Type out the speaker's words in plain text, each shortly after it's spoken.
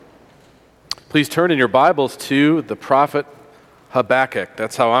Please turn in your Bibles to the prophet Habakkuk.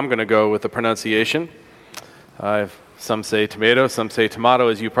 That's how I'm going to go with the pronunciation. Some say tomato, some say tomato,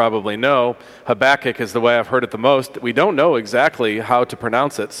 as you probably know. Habakkuk is the way I've heard it the most. We don't know exactly how to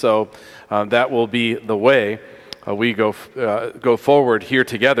pronounce it, so that will be the way we go forward here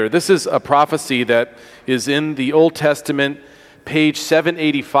together. This is a prophecy that is in the Old Testament, page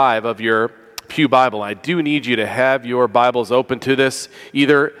 785 of your Pew Bible. I do need you to have your Bibles open to this,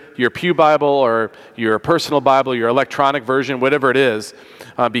 either your Pew Bible or your personal Bible, your electronic version, whatever it is,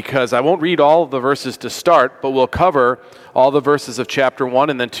 because I won't read all of the verses to start, but we'll cover all the verses of chapter 1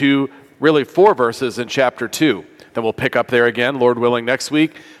 and then 4 verses in chapter 2. Then we'll pick up there again, Lord willing, next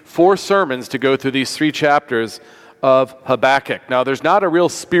week. 4 sermons to go through these 3 chapters of Habakkuk. Now, there's not a real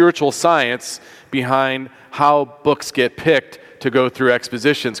spiritual science behind how books get picked to go through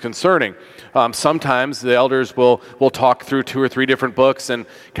expositions concerning. Sometimes the elders will talk through 2 or 3 different books and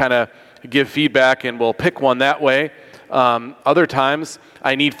kind of give feedback, and we'll pick one that way. Other times,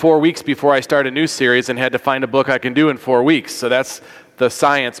 I need 4 weeks before I start a new series and had to find a book I can do in 4 weeks. So that's the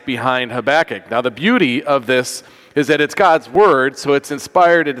science behind Habakkuk. Now, the beauty of this is that it's God's word, so it's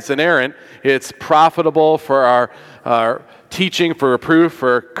inspired, it's inerrant, it's profitable for our teaching, for reproof,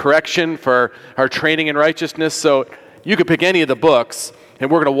 for correction, for our training in righteousness. So you could pick any of the books, and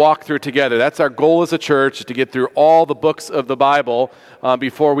we're going to walk through it together. That's our goal as a church, is to get through all the books of the Bible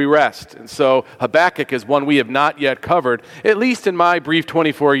before we rest. And so Habakkuk is one we have not yet covered, at least in my brief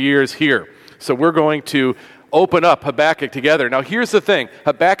 24 years here. So we're going to open up Habakkuk together. Now here's the thing.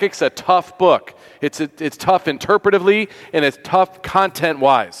 Habakkuk's a tough book. It's tough interpretively, and it's tough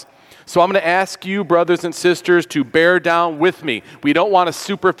content-wise. So I'm going to ask you, brothers and sisters, to bear down with me. We don't want a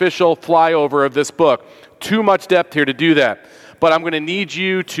superficial flyover of this book. Too much depth here to do that. But I'm going to need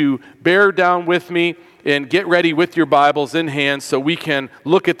you to bear down with me and get ready with your Bibles in hand so we can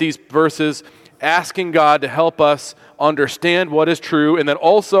look at these verses, asking God to help us understand what is true, and then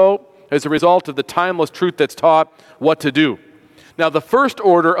also, as a result of the timeless truth that's taught, what to do. Now, the first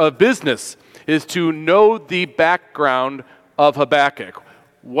order of business is to know the background of Habakkuk.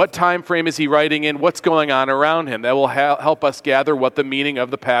 What time frame is he writing in? What's going on around him? That will help us gather what the meaning of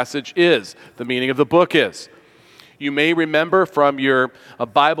the passage is, the meaning of the book is. You may remember from your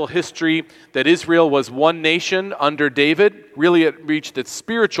Bible history that Israel was one nation under David. Really, it reached its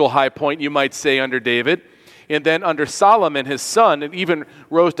spiritual high point, you might say, under David. And then under Solomon, his son, it even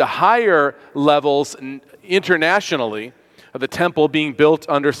rose to higher levels internationally, of the temple being built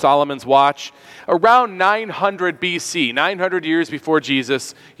under Solomon's watch. Around 900 BC, 900 years before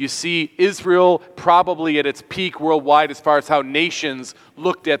Jesus, you see Israel probably at its peak worldwide as far as how nations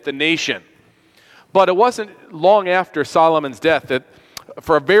looked at the nation. But it wasn't long after Solomon's death that,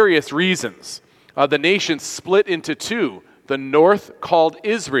 for various reasons, the nation split into 2. The north, called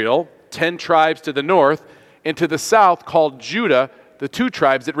Israel, 10 tribes to the north, and to the south, called Judah, the 2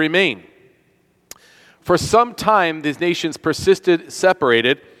 tribes that remain. For some time, these nations persisted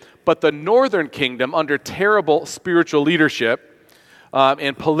separated, but the northern kingdom, under terrible spiritual leadership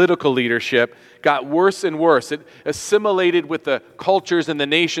and political leadership, got worse and worse. It assimilated with the cultures and the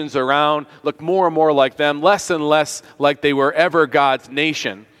nations around, looked more and more like them, less and less like they were ever God's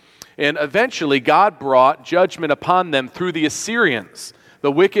nation. And eventually, God brought judgment upon them through the Assyrians.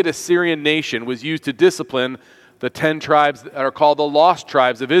 The wicked Assyrian nation was used to discipline the 10 tribes that are called the lost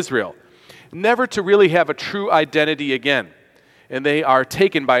tribes of Israel, never to really have a true identity again. And they are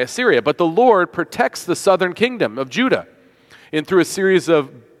taken by Assyria. But the Lord protects the southern kingdom of Judah. And through a series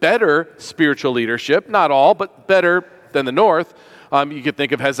of better spiritual leadership, not all, but better than the north, you could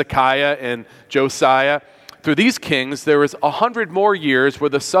think of Hezekiah and Josiah. Through these kings, there was 100 more years where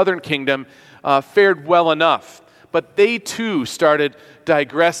the southern kingdom fared well enough. But they too started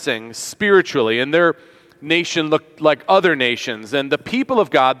digressing spiritually, and their nation looked like other nations. And the people of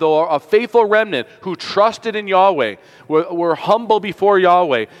God, though a faithful remnant who trusted in Yahweh, were humble before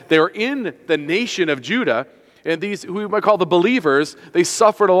Yahweh, they were in the nation of Judah. And these, who we might call the believers, they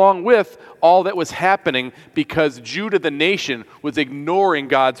suffered along with all that was happening because Judah, the nation, was ignoring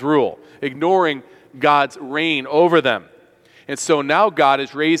God's rule, ignoring God's reign over them. And so now God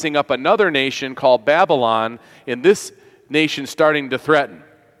is raising up another nation called Babylon, and this nation starting to threaten.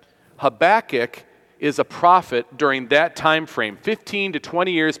 Habakkuk is a prophet during that time frame, 15 to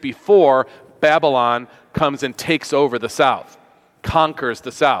 20 years before Babylon comes and takes over the south, conquers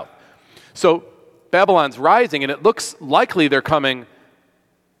the south. So Babylon's rising, and it looks likely they're coming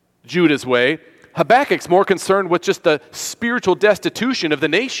Judah's way. Habakkuk's more concerned with just the spiritual destitution of the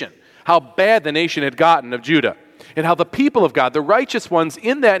nation, how bad the nation had gotten of Judah, and how the people of God, the righteous ones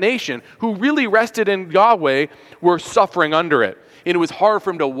in that nation who really rested in Yahweh, were suffering under it. and it was hard for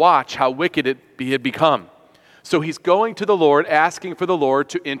him to watch how wicked it had become. So he's going to the Lord, asking for the Lord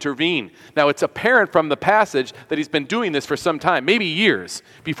to intervene. Now, it's apparent from the passage that he's been doing this for some time, maybe years,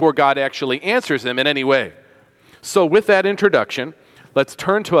 before God actually answers him in any way. So with that introduction, let's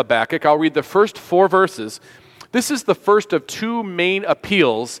turn to Habakkuk. I'll read the first 4 verses. This is the first of 2 main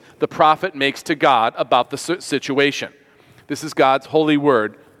appeals the prophet makes to God about the situation. This is God's holy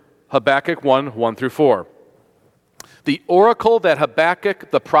word, Habakkuk 1, 1 through 4. The oracle that Habakkuk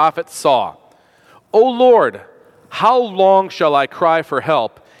the prophet saw. O Lord, how long shall I cry for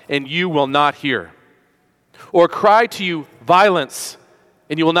help, and you will not hear? Or cry to you violence,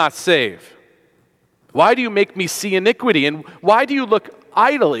 and you will not save? Why do you make me see iniquity, and why do you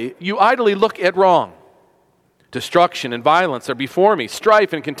idly look at wrong? Destruction and violence are before me,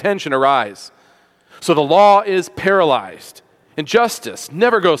 strife and contention arise. So the law is paralyzed, and justice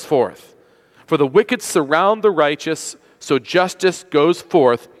never goes forth. For the wicked surround the righteous, so justice goes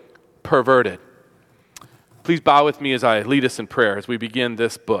forth perverted. Please bow with me as I lead us in prayer as we begin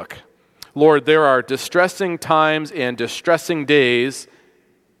this book. Lord, there are distressing times and distressing days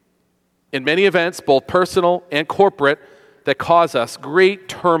in many events, both personal and corporate, that cause us great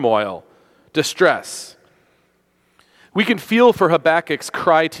turmoil, distress. We can feel for Habakkuk's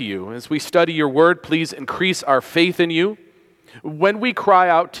cry to you. As we study your word, please increase our faith in you. When we cry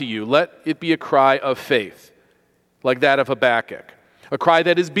out to you, let it be a cry of faith, like that of Habakkuk, a cry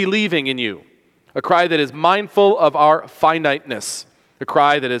that is believing in you, a cry that is mindful of our finiteness, a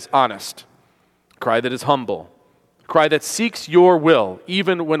cry that is honest, a cry that is humble, a cry that seeks your will,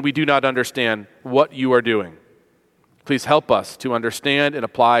 even when we do not understand what you are doing. Please help us to understand and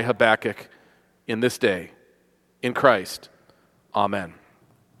apply Habakkuk in this day. In Christ. Amen.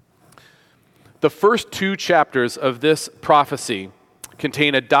 The first 2 chapters of this prophecy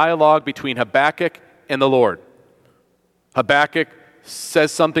contain a dialogue between Habakkuk and the Lord. Habakkuk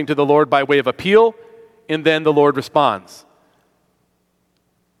says something to the Lord by way of appeal, and then the Lord responds.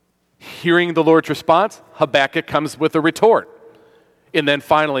 Hearing the Lord's response, Habakkuk comes with a retort. And then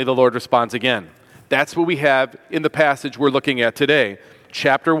finally, the Lord responds again. That's what we have in the passage we're looking at today,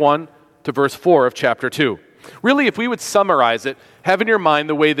 chapter 1 to verse 4 of chapter 2. Really, if we would summarize it, have in your mind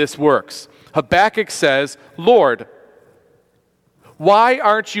the way this works. Habakkuk says, Lord, why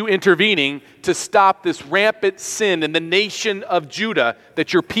aren't you intervening to stop this rampant sin in the nation of Judah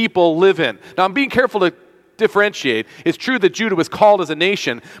that your people live in? Now, I'm being careful to differentiate. It's true that Judah was called as a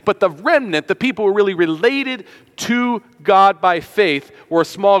nation, but the remnant, the people who were really related to God by faith, were a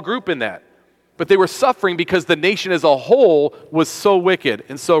small group in that. But they were suffering because the nation as a whole was so wicked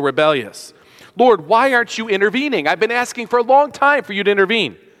and so rebellious. Lord, why aren't you intervening? I've been asking for a long time for you to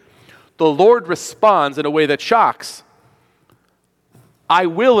intervene. The Lord responds in a way that shocks. I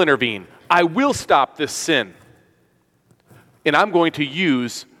will intervene. I will stop this sin. And I'm going to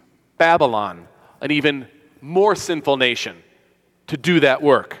use Babylon, an even more sinful nation, to do that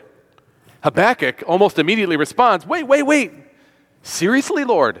work. Habakkuk almost immediately responds, wait. Seriously,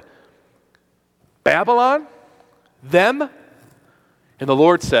 Lord? Babylon? Them? And the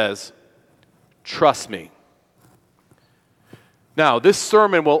Lord says, trust me. Now, this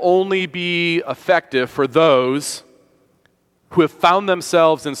sermon will only be effective for those who have found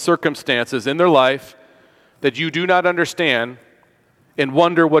themselves in circumstances in their life that you do not understand and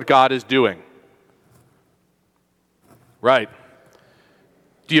wonder what God is doing. Right.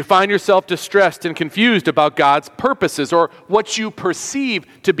 Do you find yourself distressed and confused about God's purposes or what you perceive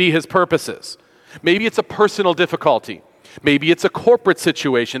to be his purposes? Maybe it's a personal difficulty. Maybe it's a corporate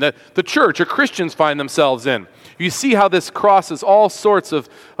situation that the church or Christians find themselves in. You see how this crosses all sorts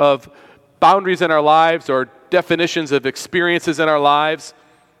of boundaries in our lives or definitions of experiences in our lives.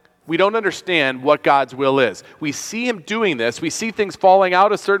 We don't understand what God's will is. We see him doing this. We see things falling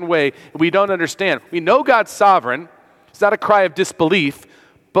out a certain way, and we don't understand. We know God's sovereign. It's not a cry of disbelief,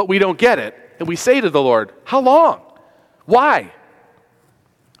 but we don't get it. And we say to the Lord, how long? Why?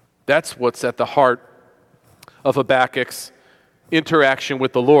 That's what's at the heart of Habakkuk's interaction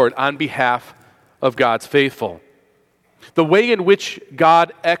with the Lord on behalf of God's faithful. The way in which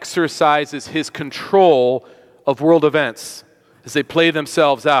God exercises his control of world events as they play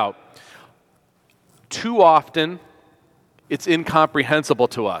themselves out. Too often, it's incomprehensible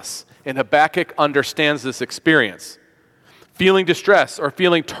to us, and Habakkuk understands this experience. Feeling distress or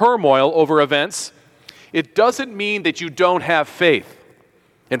feeling turmoil over events, it doesn't mean that you don't have faith.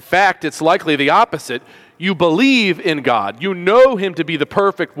 In fact, it's likely the opposite. You believe in God. You know him to be the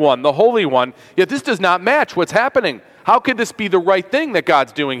perfect one, the holy one, yet this does not match what's happening. How could this be the right thing that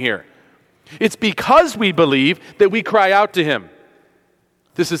God's doing here? It's because we believe that we cry out to him.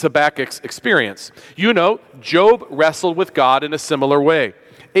 This is Habakkuk's experience. You know, Job wrestled with God in a similar way.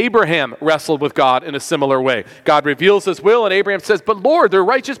 Abraham wrestled with God in a similar way. God reveals his will, and Abraham says, but Lord, there are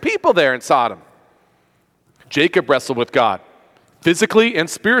righteous people there in Sodom. Jacob wrestled with God, physically and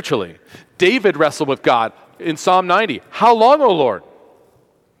spiritually. David wrestled with God in Psalm 90. How long, O Lord?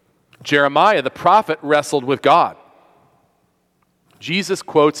 Jeremiah, the prophet, wrestled with God. Jesus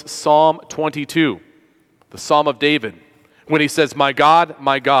quotes Psalm 22, the Psalm of David, when he says, my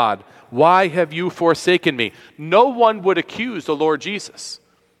God, why have you forsaken me? No one would accuse the Lord Jesus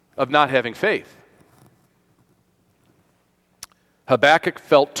of not having faith. Habakkuk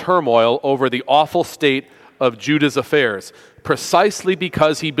felt turmoil over the awful state of Judah's affairs, precisely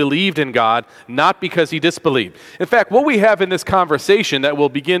because he believed in God, not because he disbelieved. In fact, what we have in this conversation that we'll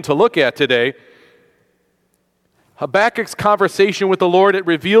begin to look at today, Habakkuk's conversation with the Lord, it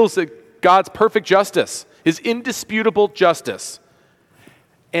reveals that God's perfect justice, his indisputable justice,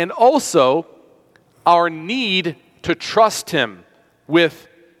 and also our need to trust him with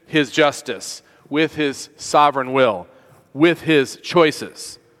his justice, with his sovereign will, with his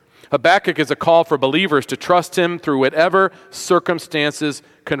choices. Habakkuk is a call for believers to trust him through whatever circumstances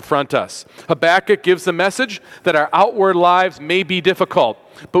confront us. Habakkuk gives the message that our outward lives may be difficult,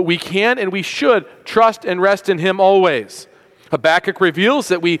 but we can and we should trust and rest in him always. Habakkuk reveals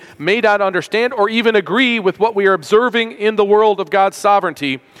that we may not understand or even agree with what we are observing in the world of God's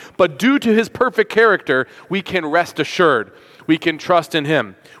sovereignty, but due to his perfect character, we can rest assured. We can trust in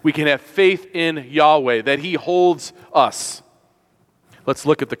him. We can have faith in Yahweh, that he holds us. Let's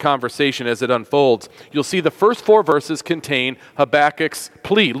look at the conversation as it unfolds. You'll see the first 4 verses contain Habakkuk's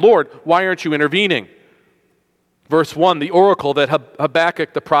plea. Lord, why aren't you intervening? Verse 1, the oracle that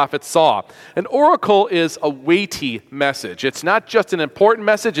Habakkuk the prophet saw. An oracle is a weighty message. It's not just an important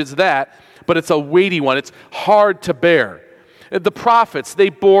message, it's that, but it's a weighty one. It's hard to bear. The prophets, they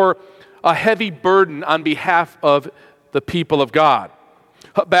bore a heavy burden on behalf of the people of God.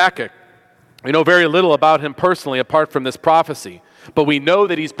 Habakkuk, we know very little about him personally apart from this prophecy, but we know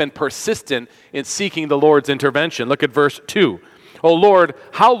that he's been persistent in seeking the Lord's intervention. Look at verse 2. O Lord,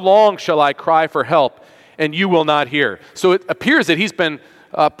 how long shall I cry for help, and you will not hear? So it appears that he's been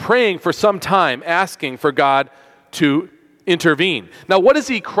praying for some time, asking for God to intervene. Now, what is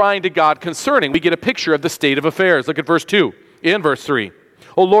he crying to God concerning? We get a picture of the state of affairs. Look at verse 2 and verse 3.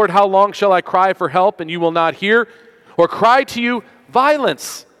 O Lord, how long shall I cry for help, and you will not hear? Or cry to you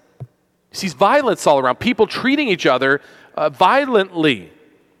violence? He sees violence all around, people treating each other violently,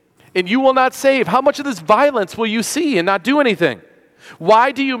 and you will not save. How much of this violence will you see and not do anything?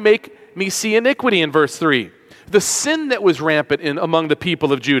 Why do you make me see iniquity in verse 3? The sin that was rampant among the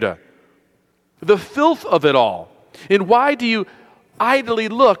people of Judah, the filth of it all. And why do you idly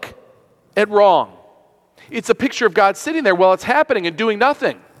look at wrong? It's a picture of God sitting there while it's happening and doing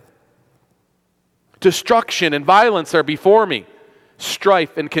nothing. Destruction and violence are before me.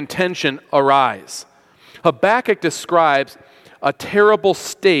 Strife and contention arise. Habakkuk describes a terrible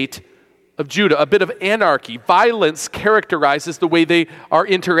state of Judah, a bit of anarchy. Violence characterizes the way they are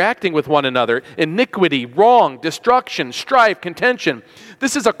interacting with one another. Iniquity, wrong, destruction, strife, contention.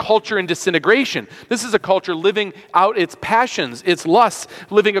 This is a culture in disintegration. This is a culture living out its passions, its lusts,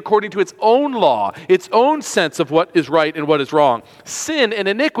 living according to its own law, its own sense of what is right and what is wrong. Sin and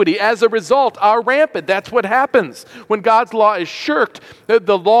iniquity, as a result, are rampant. That's what happens. When God's law is shirked,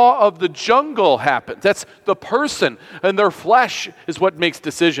 the law of the jungle happens. That's the person, and their flesh is what makes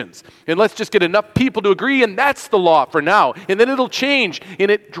decisions. And let's just get enough people to agree, and that's the law for now. And then it'll change,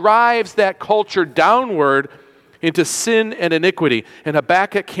 and it drives that culture downward into sin and iniquity. And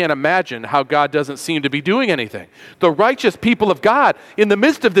Habakkuk can't imagine how God doesn't seem to be doing anything. The righteous people of God, in the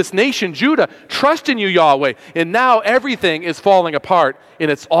midst of this nation, Judah, trust in you, Yahweh. And now everything is falling apart, and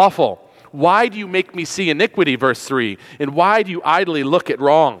it's awful. Why do you make me see iniquity, verse 3? And why do you idly look at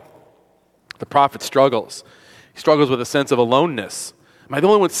wrong? The prophet struggles. He struggles with a sense of aloneness. Am I the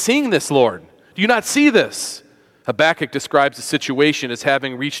only one seeing this, Lord? Do you not see this? Habakkuk describes the situation as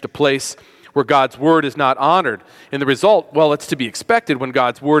having reached a place where God's word is not honored. And the result, well, it's to be expected when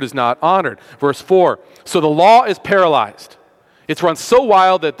God's word is not honored. Verse 4, so the law is paralyzed. It's run so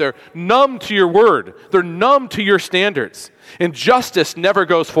wild that they're numb to your word. They're numb to your standards. And justice never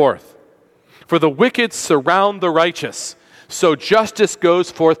goes forth. For the wicked surround the righteous, so justice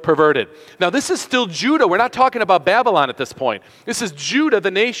goes forth perverted. Now this is still Judah. We're not talking about Babylon at this point. This is Judah,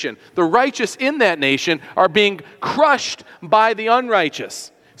 the nation. The righteous in that nation are being crushed by the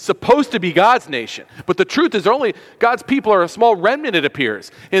unrighteous. Supposed to be God's nation. But the truth is only God's people are a small remnant, it appears.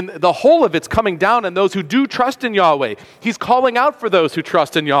 And the whole of it's coming down on those who do trust in Yahweh. He's calling out for those who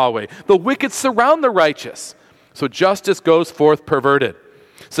trust in Yahweh. The wicked surround the righteous. So justice goes forth perverted.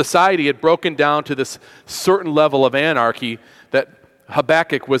 Society had broken down to this certain level of anarchy that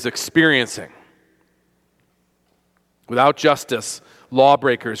Habakkuk was experiencing. Without justice,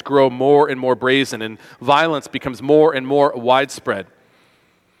 lawbreakers grow more and more brazen, and violence becomes more and more widespread.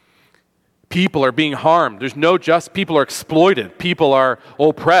 People are being harmed. There's no justice. People are exploited. People are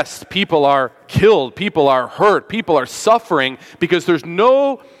oppressed. People are killed. People are hurt. People are suffering because there's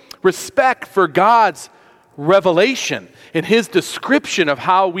no respect for God's revelation and his description of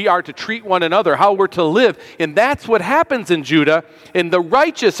how we are to treat one another, how we're to live. And that's what happens in Judah, and the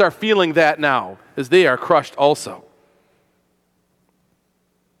righteous are feeling that now as they are crushed also.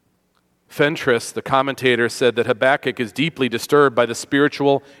 Fentress, the commentator, said that Habakkuk is deeply disturbed by the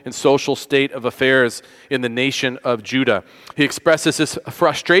spiritual and social state of affairs in the nation of Judah. He expresses his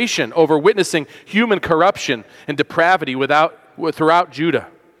frustration over witnessing human corruption and depravity throughout Judah.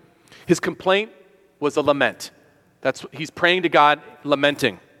 His complaint was a lament. He's praying to God,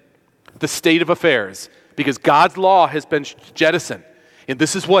 lamenting the state of affairs because God's law has been jettisoned. And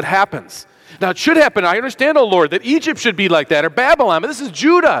this is what happens. Now, it should happen, I understand, O Lord, that Egypt should be like that, or Babylon, but this is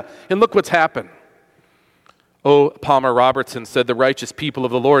Judah, and look what's happened. O. Palmer Robertson said, the righteous people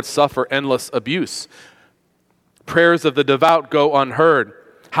of the Lord suffer endless abuse. Prayers of the devout go unheard.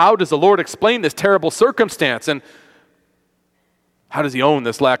 How does the Lord explain this terrible circumstance, and how does he own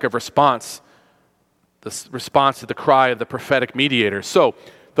this lack of response, this response to the cry of the prophetic mediator? So,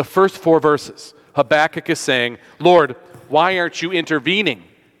 the first 4 verses, Habakkuk is saying, Lord, why aren't you intervening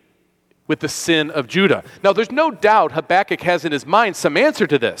with the sin of Judah? Now, there's no doubt Habakkuk has in his mind some answer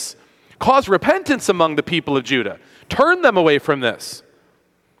to this. Cause repentance among the people of Judah. Turn them away from this.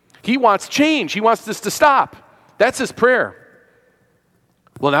 He wants change. He wants this to stop. That's his prayer.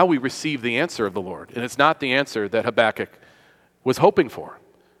 Well, now we receive the answer of the Lord, and it's not the answer that Habakkuk was hoping for,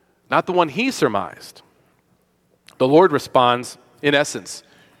 not the one he surmised. The Lord responds, in essence,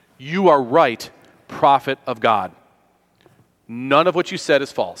 you are right, prophet of God. None of what you said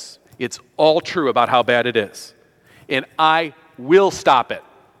is false. It's all true about how bad it is. And I will stop it.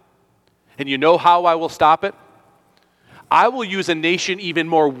 And you know how I will stop it? I will use a nation even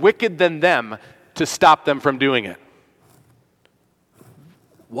more wicked than them to stop them from doing it.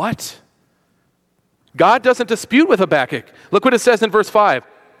 What? God doesn't dispute with Habakkuk. Look what it says in verse 5.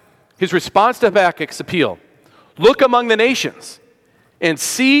 His response to Habakkuk's appeal. Look among the nations and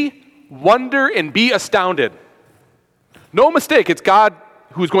see, wonder, and be astounded. No mistake, it's God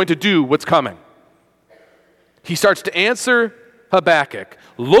who's going to do what's coming. He starts to answer Habakkuk.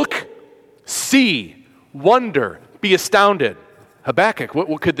 Look, see, wonder, be astounded. Habakkuk,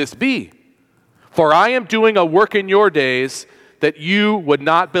 what could this be? For I am doing a work in your days that you would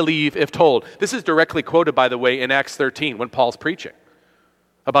not believe if told. This is directly quoted, by the way, in Acts 13 when Paul's preaching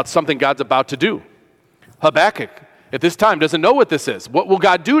about something God's about to do. Habakkuk, at this time, doesn't know what this is. What will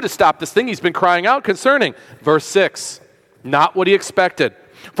God do to stop this thing he's been crying out concerning? Verse 6, not what he expected.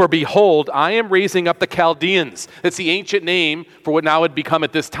 For behold, I am raising up the Chaldeans. That's the ancient name for what now had become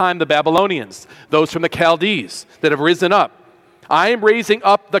at this time the Babylonians, those from the Chaldees that have risen up. I am raising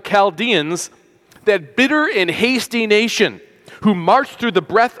up the Chaldeans, that bitter and hasty nation, who marched through the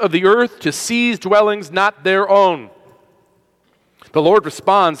breadth of the earth to seize dwellings not their own. The Lord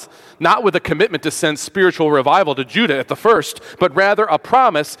responds not with a commitment to send spiritual revival to Judah at the first, but rather a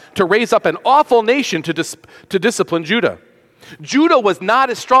promise to raise up an awful nation to discipline Judah. Judah was not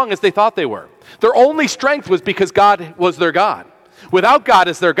as strong as they thought they were. Their only strength was because God was their God. Without God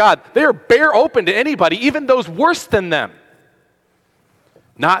as their God, they are bare open to anybody, even those worse than them.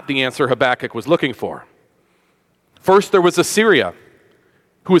 Not the answer Habakkuk was looking for. First, there was Assyria,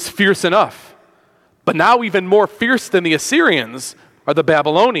 who was fierce enough. But now even more fierce than the Assyrians are the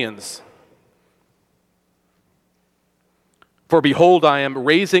Babylonians. For behold, I am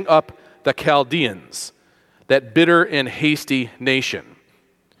raising up the Chaldeans, that bitter and hasty nation.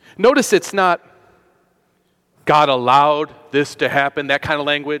 Notice it's not God allowed this to happen, that kind of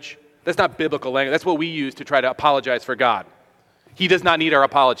language. That's not biblical language. That's what we use to try to apologize for God. He does not need our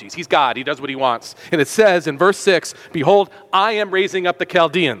apologies. He's God. He does what he wants. And it says in verse 6, behold, I am raising up the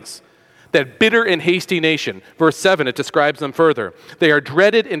Chaldeans, that bitter and hasty nation. Verse 7, it describes them further. They are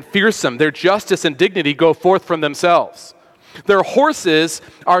dreaded and fearsome. Their justice and dignity go forth from themselves. Their horses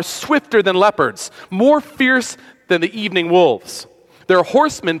are swifter than leopards, more fierce than the evening wolves. Their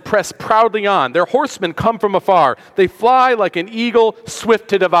horsemen press proudly on. Their horsemen come from afar. They fly like an eagle, swift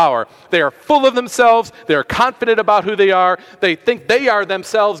to devour. They are full of themselves. They are confident about who they are. They think they are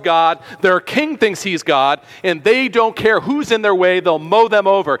themselves God. Their king thinks he's God, and they don't care who's in their way. They'll mow them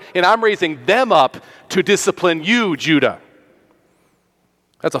over, and I'm raising them up to discipline you, Judah.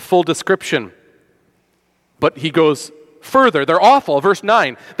 That's a full description. But he goes further. They're awful. Verse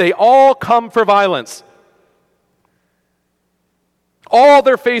 9, they all come for violence. All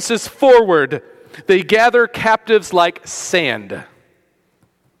their faces forward. They gather captives like sand.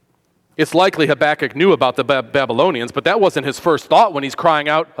 It's likely Habakkuk knew about the Babylonians, but that wasn't his first thought when he's crying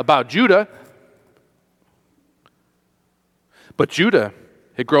out about Judah. But Judah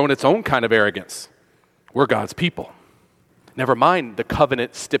had grown its own kind of arrogance. We're God's people. Never mind the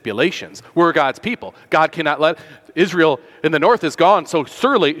covenant stipulations. We're God's people. God cannot let Israel in the north is gone, so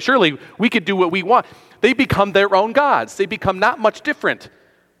surely we could do what we want. They become their own gods. They become not much different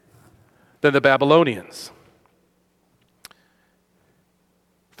than the Babylonians.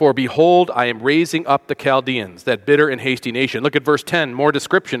 For behold, I am raising up the Chaldeans, that bitter and hasty nation. Look at verse 10, more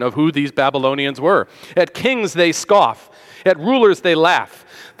description of who these Babylonians were. At kings they scoff. At rulers they laugh.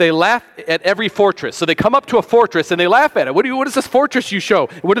 They laugh at every fortress. So they come up to a fortress and they laugh at it. What is this fortress you show?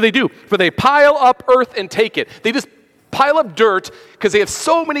 What do? For they pile up earth and take it. They just pile up dirt because they have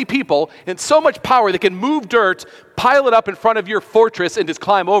so many people and so much power they can move dirt, pile it up in front of your fortress and just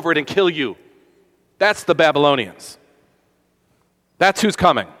climb over it and kill you. That's the Babylonians. That's who's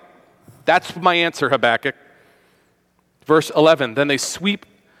coming. That's my answer, Habakkuk. Verse 11, then they sweep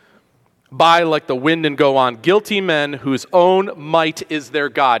by like the wind and go on. Guilty men whose own might is their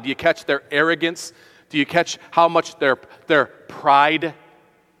God. Do you catch their arrogance? Do you catch how much their pride?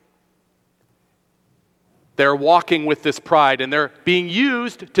 They're walking with this pride, and they're being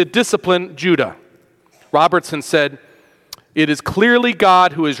used to discipline Judah. Robertson said, it is clearly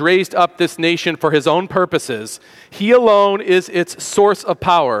God who has raised up this nation for his own purposes. He alone is its source of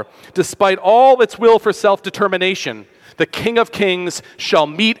power. Despite all its will for self-determination, the King of Kings shall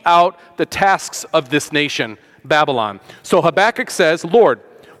mete out the tasks of this nation, Babylon. So Habakkuk says, Lord,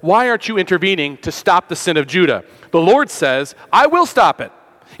 why aren't you intervening to stop the sin of Judah? The Lord says, I will stop it,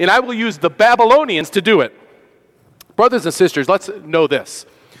 and I will use the Babylonians to do it. Brothers and sisters, let's know this.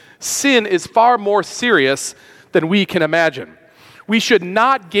 Sin is far more serious than we can imagine. We should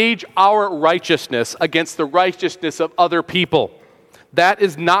not gauge our righteousness against the righteousness of other people. That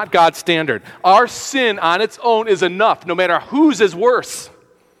is not God's standard. Our sin on its own is enough, no matter whose is worse.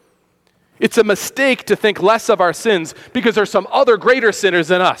 It's a mistake to think less of our sins because there's some other greater sinners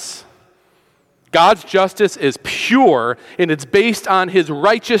than us. God's justice is pure, and it's based on his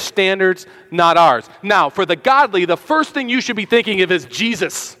righteous standards, not ours. Now, for the godly, the first thing you should be thinking of is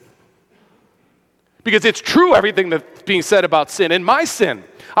Jesus. Because it's true, everything that's being said about sin. And my sin,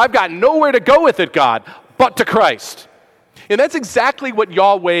 I've got nowhere to go with it, God, but to Christ. And that's exactly what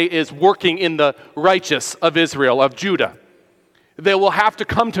Yahweh is working in the righteous of Israel, of Judah. They will have to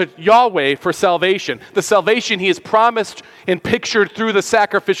come to Yahweh for salvation. The salvation he has promised and pictured through the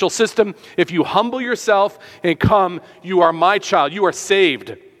sacrificial system. If you humble yourself and come, you are my child. You are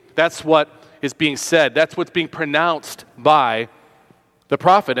saved. That's what is being said. That's what's being pronounced by the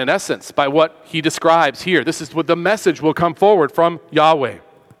prophet, in essence, by what he describes here. This is what the message will come forward from Yahweh.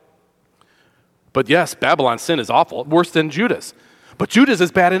 But yes, Babylon's sin is awful, worse than Judah's. But Judah's is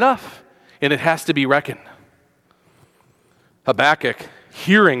bad enough, and it has to be reckoned. Habakkuk,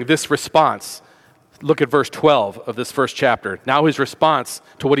 hearing this response, look at verse 12 of this first chapter. Now his response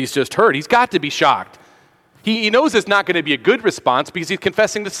to what he's just heard, he's got to be shocked. He knows it's not going to be a good response because he's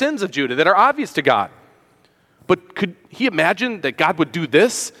confessing the sins of Judah that are obvious to God. But could he imagine that God would do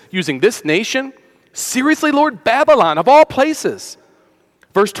this using this nation? Seriously, Lord? Babylon, of all places.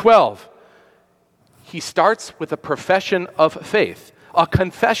 Verse 12, he starts with a profession of faith, a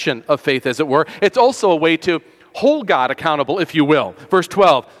confession of faith, as it were. It's also a way to hold God accountable, if you will. Verse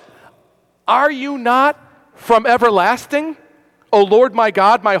 12, are you not from everlasting, O Lord my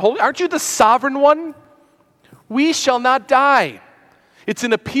God, my holy? Aren't you the sovereign one? We shall not die. It's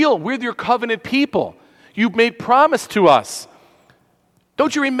an appeal. We're your covenant people. You've made promise to us.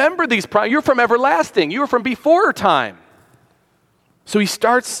 Don't you remember these promises? You're from everlasting. You're from before time. So he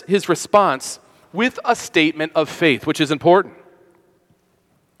starts his response with a statement of faith, which is important.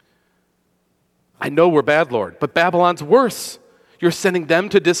 I know we're bad, Lord, but Babylon's worse. You're sending them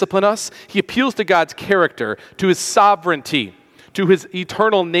to discipline us? He appeals to God's character, to his sovereignty, to his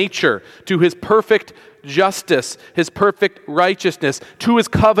eternal nature, to his perfect justice, his perfect righteousness, to his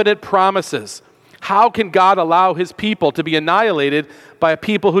covenant promises. How can God allow his people to be annihilated by a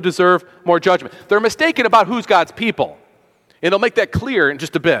people who deserve more judgment? They're mistaken about who's God's people. And he'll make that clear in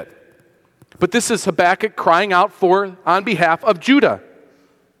just a bit. But this is Habakkuk crying out on behalf of Judah.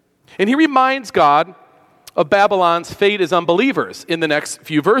 And he reminds God of Babylon's fate as unbelievers in the next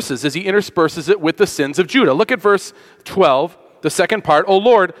few verses as he intersperses it with the sins of Judah. Look at verse 12, the second part. O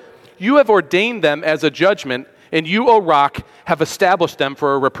Lord, you have ordained them as a judgment, and you, O rock, have established them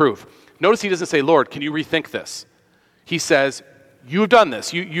for a reproof. Notice he doesn't say, Lord, can you rethink this? he says, you've done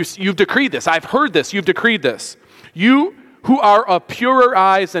this. You've decreed this. I've heard this. You've decreed this. You who are of purer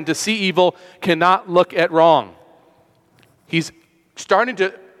eyes than to see evil cannot look at wrong. He's starting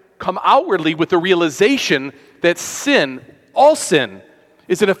to come outwardly with the realization that sin, all sin,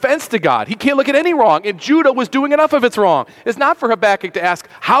 is an offense to God. He can't look at any wrong, and Judah was doing enough of its wrong. It's not for Habakkuk to ask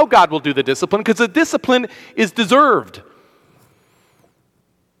how God will do the discipline, because the discipline is deserved.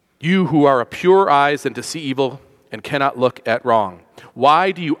 You who are of pure eyes and to see evil and cannot look at wrong.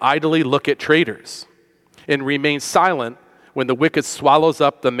 Why do you idly look at traitors and remain silent when the wicked swallows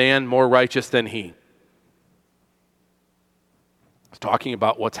up the man more righteous than he? He's talking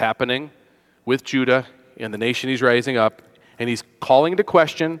about what's happening with Judah and the nation he's raising up, and he's calling into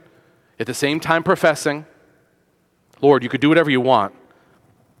question, at the same time professing, Lord, you could do whatever you want,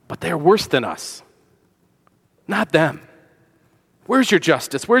 but they're worse than us, not them. Where's your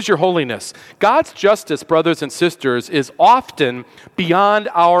justice? Where's your holiness? God's justice, brothers and sisters, is often beyond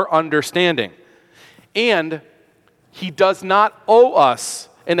our understanding. And he does not owe us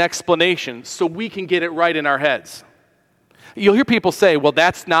an explanation so we can get it right in our heads. You'll hear people say, well,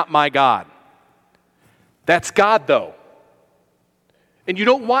 that's not my God. That's God, though. And you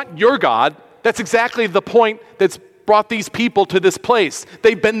don't want your God. That's exactly the point that's brought these people to this place.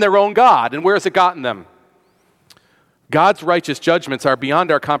 They've been their own God, and where has it gotten them? God's righteous judgments are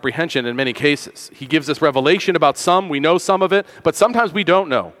beyond our comprehension in many cases. He gives us revelation about some. We know some of it, but sometimes we don't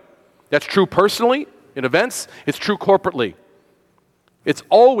know. That's true personally in events. It's true corporately. It's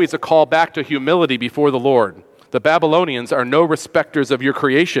always a call back to humility before the Lord. The Babylonians are no respecters of your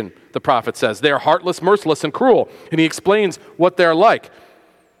creation, the prophet says. They are heartless, merciless, and cruel. And he explains what they're like.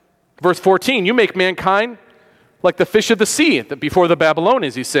 Verse 14, you make mankind like the fish of the sea, before the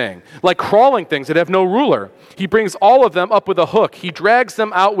Babylonians, he's saying. Like crawling things that have no ruler. He brings all of them up with a hook. He drags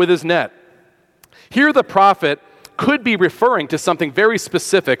them out with his net. Here the prophet could be referring to something very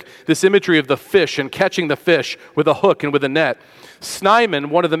specific, this imagery of the fish and catching the fish with a hook and with a net.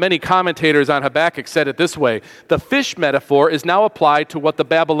 Snyman, one of the many commentators on Habakkuk, said it this way: the fish metaphor is now applied to what the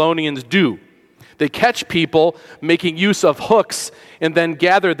Babylonians do. They catch people making use of hooks and then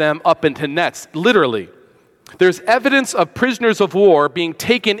gather them up into nets, literally. There's evidence of prisoners of war being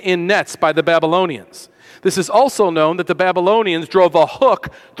taken in nets by the Babylonians. This is also known that the Babylonians drove a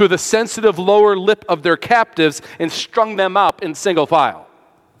hook through the sensitive lower lip of their captives and strung them up in single file.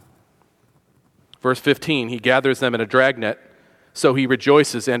 Verse 15, he gathers them in a dragnet, so he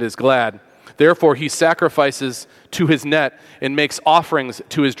rejoices and is glad. Therefore he sacrifices to his net and makes offerings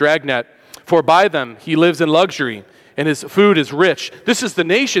to his dragnet. For by them he lives in luxury, and his food is rich. This is the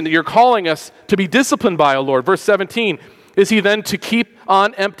nation that you're calling us to be disciplined by, O Lord. Verse 17, is he then to keep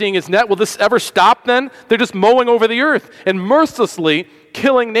on emptying his net? Will this ever stop then? They're just mowing over the earth and mercilessly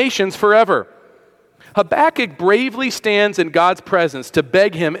killing nations forever. Habakkuk bravely stands in God's presence to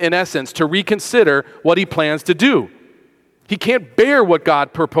beg him, in essence, to reconsider what he plans to do. He can't bear what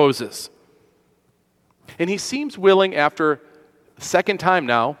God proposes. And he seems willing after the second time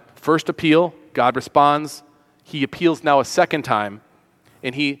now. First appeal, God responds. He appeals now a second time,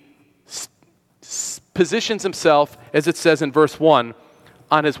 and he positions himself, as it says in verse 1,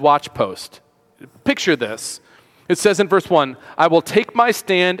 on his watchpost. Picture this. It says in verse 1, I will take my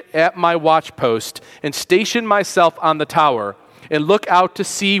stand at my watchpost and station myself on the tower and look out to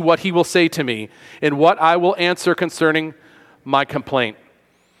see what he will say to me and what I will answer concerning my complaint.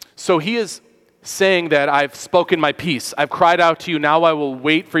 So he is saying that I've spoken my piece. I've cried out to you. Now I will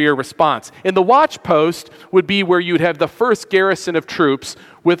wait for your response. And the watch post would be where you'd have the first garrison of troops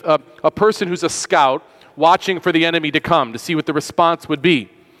with a person who's a scout watching for the enemy to come to see what the response would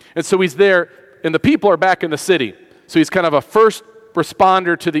be. And so he's there, and the people are back in the city. So he's kind of a first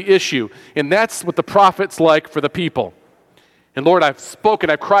responder to the issue. And that's what the prophet's like for the people. And Lord, I've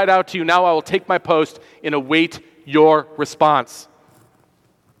spoken. I've cried out to you. Now I will take my post and await your response.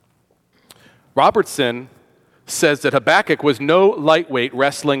 Robertson says that Habakkuk was no lightweight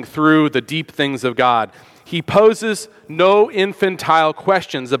wrestling through the deep things of God. He poses no infantile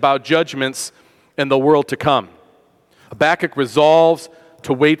questions about judgments and the world to come. Habakkuk resolves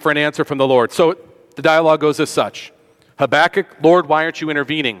to wait for an answer from the Lord. So the dialogue goes as such. Habakkuk, Lord, why aren't you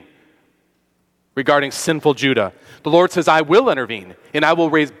intervening regarding sinful Judah? The Lord says, I will intervene, and I will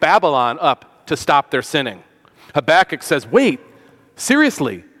raise Babylon up to stop their sinning. Habakkuk says, wait,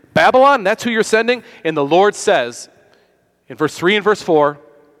 seriously? Babylon, that's who you're sending? And the Lord says, in verse 3 and verse 4,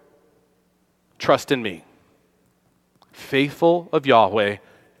 trust in me. Faithful of Yahweh,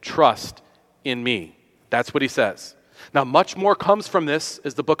 trust in me. That's what he says. Now, much more comes from this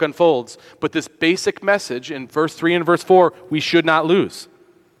as the book unfolds, but this basic message in verse 3 and verse 4, we should not lose.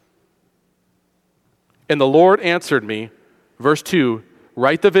 And the Lord answered me, verse 2,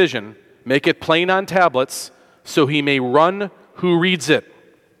 write the vision, make it plain on tablets, so he may run who reads it.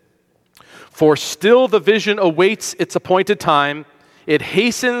 For still the vision awaits its appointed time. It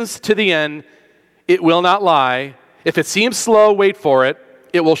hastens to the end. It will not lie. If it seems slow, wait for it.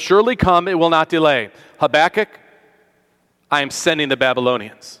 It will surely come. It will not delay. Habakkuk, I am sending the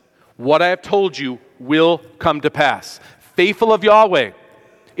Babylonians. What I have told you will come to pass. Faithful of Yahweh,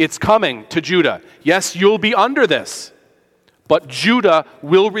 it's coming to Judah. Yes, you'll be under this, but Judah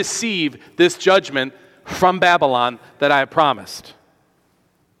will receive this judgment from Babylon that I have promised.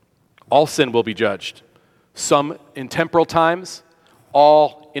 All sin will be judged. Some in temporal times,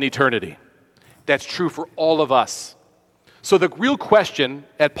 all in eternity. That's true for all of us. So the real question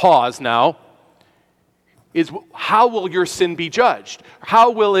at pause now is, how will your sin be judged?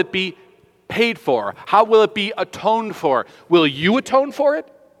 How will it be paid for? How will it be atoned for? Will you atone for it?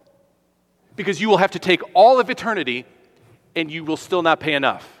 Because you will have to take all of eternity and you will still not pay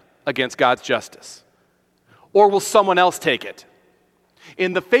enough against God's justice. Or will someone else take it?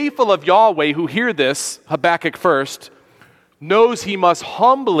 And the faithful of Yahweh who hear this, Habakkuk first, knows he must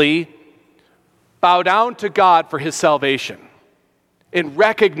humbly bow down to God for his salvation and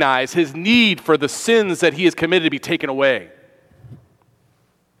recognize his need for the sins that he has committed to be taken away.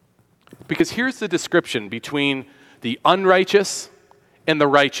 Because here's the description between the unrighteous and the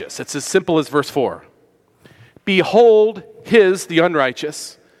righteous. It's as simple as verse 4. Behold the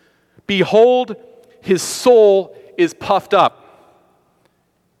unrighteous, behold, his soul is puffed up.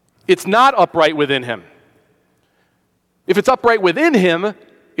 It's not upright within him. If it's upright within him,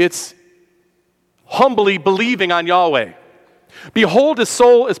 it's humbly believing on Yahweh. Behold, his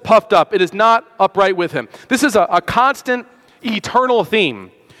soul is puffed up. It is not upright with him. This is a constant, eternal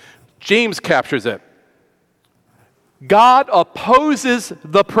theme. James captures it. God opposes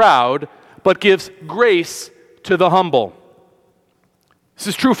the proud, but gives grace to the humble. This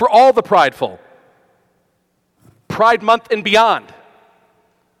is true for all the prideful. Pride Month and beyond.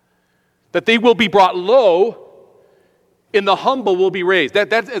 That they will be brought low, and the humble will be raised.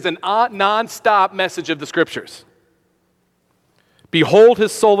 That is a non-stop message of the Scriptures. Behold,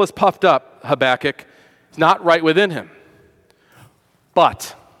 his soul is puffed up, Habakkuk. It's not right within him.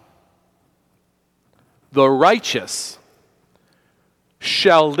 But the righteous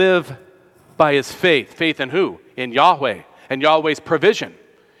shall live by his faith. Faith in who? In Yahweh and Yahweh's provision.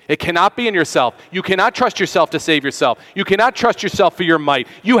 It cannot be in yourself. You cannot trust yourself to save yourself. You cannot trust yourself for your might.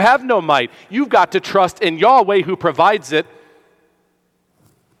 You have no might. You've got to trust in Yahweh who provides it.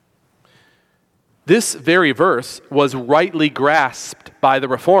 This very verse was rightly grasped by the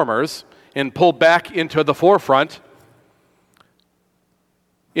reformers and pulled back into the forefront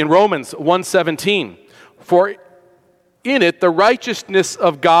in Romans 1:17. For in it the righteousness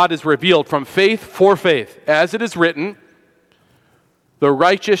of God is revealed from faith for faith. As it is written, the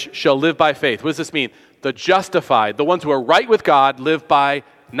righteous shall live by faith. What does this mean? The justified, the ones who are right with God, live by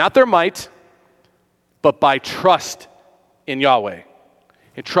not their might, but by trust in Yahweh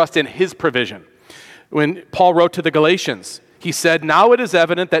and trust in his provision. When Paul wrote to the Galatians, he said, now it is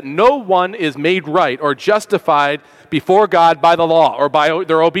evident that no one is made right or justified before God by the law or by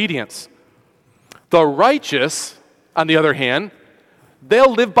their obedience. The righteous, on the other hand,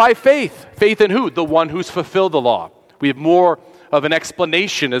 they'll live by faith. Faith in who? The one who's fulfilled the law. We have more of an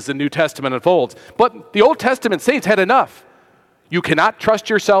explanation as the New Testament unfolds. But the Old Testament saints had enough. You cannot trust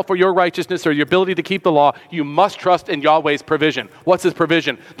yourself or your righteousness or your ability to keep the law. You must trust in Yahweh's provision. What's his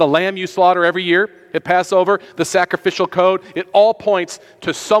provision? The lamb you slaughter every year at Passover, the sacrificial code, it all points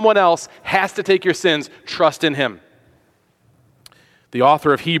to someone else has to take your sins. Trust in him. The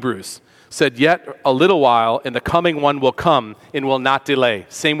author of Hebrews said, yet a little while, and the coming one will come and will not delay.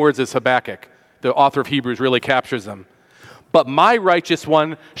 Same words as Habakkuk. The author of Hebrews really captures them. But my righteous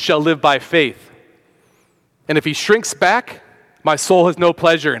one shall live by faith. And if he shrinks back, my soul has no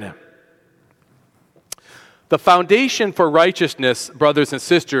pleasure in him. The foundation for righteousness, brothers and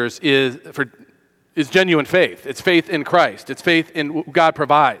sisters, is genuine faith. It's faith in Christ. It's faith in what God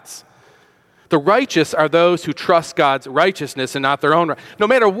provides. The righteous are those who trust God's righteousness and not their own. No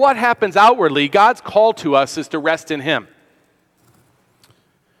matter what happens outwardly, God's call to us is to rest in him.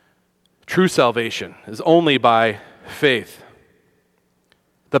 True salvation is only by faith.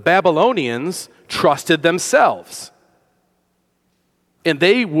 The Babylonians trusted themselves, and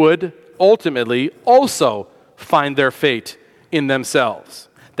they would ultimately also find their fate in themselves.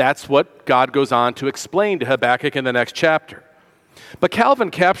 That's what God goes on to explain to Habakkuk in the next chapter. But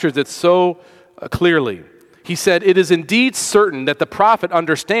Calvin captures it so clearly. he said, "It is indeed certain that the prophet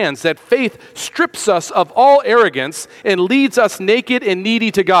understands that faith strips us of all arrogance and leads us naked and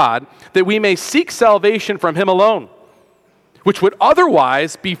needy to God, that we may seek salvation from him alone, which would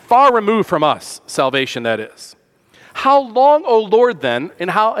otherwise be far removed from us," salvation that is. "How long, O Lord, then,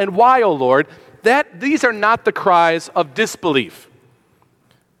 and why, O Lord, that these are not the cries of disbelief.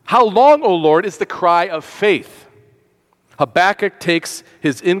 How long, O Lord, is the cry of faith." Habakkuk takes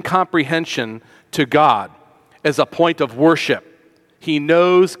his incomprehension to God as a point of worship. He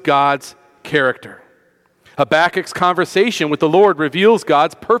knows God's character. Habakkuk's conversation with the Lord reveals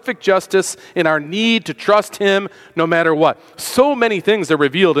God's perfect justice and our need to trust him no matter what. So many things are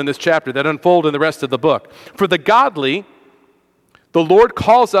revealed in this chapter that unfold in the rest of the book. For the godly, the Lord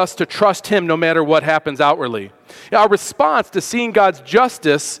calls us to trust him no matter what happens outwardly. Our response to seeing God's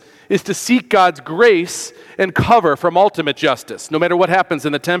justice is to seek God's grace and cover from ultimate justice, no matter what happens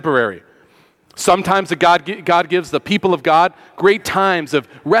in the temporary. Sometimes God gives the people of God great times of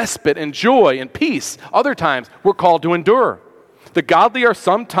respite and joy and peace. Other times, we're called to endure. The godly are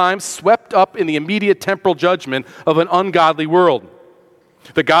sometimes swept up in the immediate temporal judgment of an ungodly world.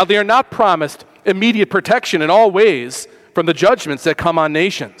 The godly are not promised immediate protection in all ways from the judgments that come on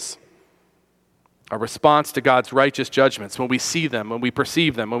nations. Our response to God's righteous judgments, when we see them, when we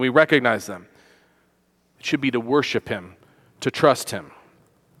perceive them, when we recognize them, it should be to worship him, to trust him.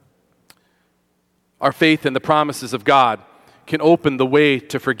 Our faith in the promises of God can open the way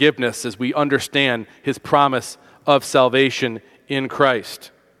to forgiveness as we understand his promise of salvation in Christ.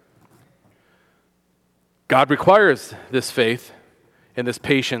 God requires this faith and this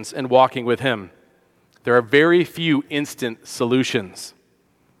patience in walking with him. There are very few instant solutions.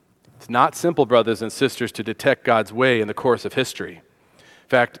 It's not simple, brothers and sisters, to detect God's way in the course of history. In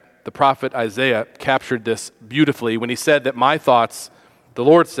fact, the prophet Isaiah captured this beautifully when he said that the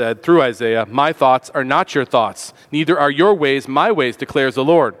Lord said through Isaiah, "My thoughts are not your thoughts, neither are your ways my ways, declares the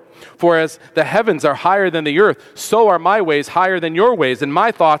Lord. For as the heavens are higher than the earth, so are my ways higher than your ways, and my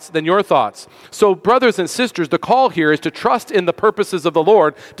thoughts than your thoughts." So, brothers and sisters, the call here is to trust in the purposes of the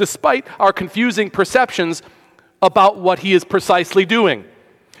Lord, despite our confusing perceptions about what he is precisely doing.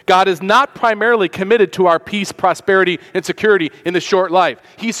 God is not primarily committed to our peace, prosperity, and security in the short life.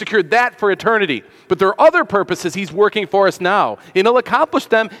 He secured that for eternity. But there are other purposes he's working for us now, and he'll accomplish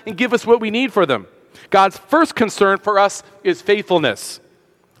them and give us what we need for them. God's first concern for us is faithfulness,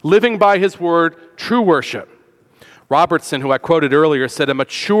 living by his word, true worship. Robertson, who I quoted earlier, said a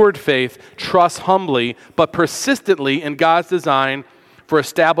matured faith trusts humbly but persistently in God's design for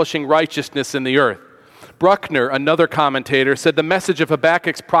establishing righteousness in the earth. Bruckner, another commentator, said the message of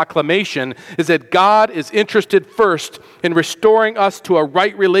Habakkuk's proclamation is that God is interested first in restoring us to a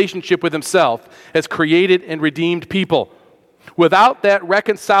right relationship with himself as created and redeemed people. Without that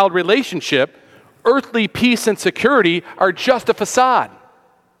reconciled relationship, earthly peace and security are just a facade.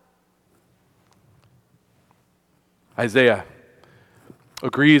 Isaiah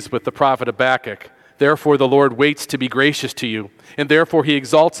agrees with the prophet Habakkuk. Therefore the Lord waits to be gracious to you, and therefore he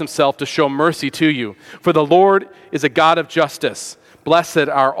exalts himself to show mercy to you. For the Lord is a God of justice. Blessed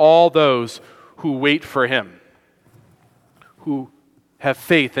are all those who wait for him, who have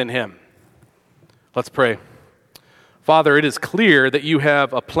faith in him. Let's pray. Father, it is clear that you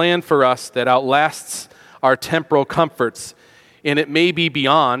have a plan for us that outlasts our temporal comforts, and it may be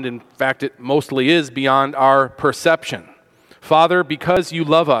beyond, in fact, it mostly is beyond our perception. Father, because you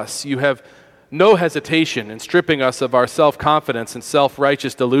love us, you have no hesitation in stripping us of our self-confidence and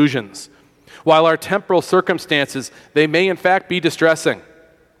self-righteous delusions. While our temporal circumstances, they may in fact be distressing,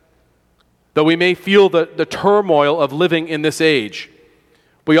 though we may feel the turmoil of living in this age,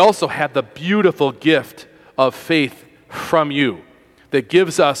 we also have the beautiful gift of faith from you that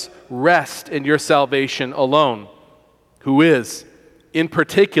gives us rest in your salvation alone, who is, in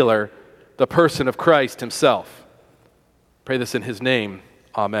particular, the person of Christ himself. Pray this in his name.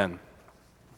 Amen.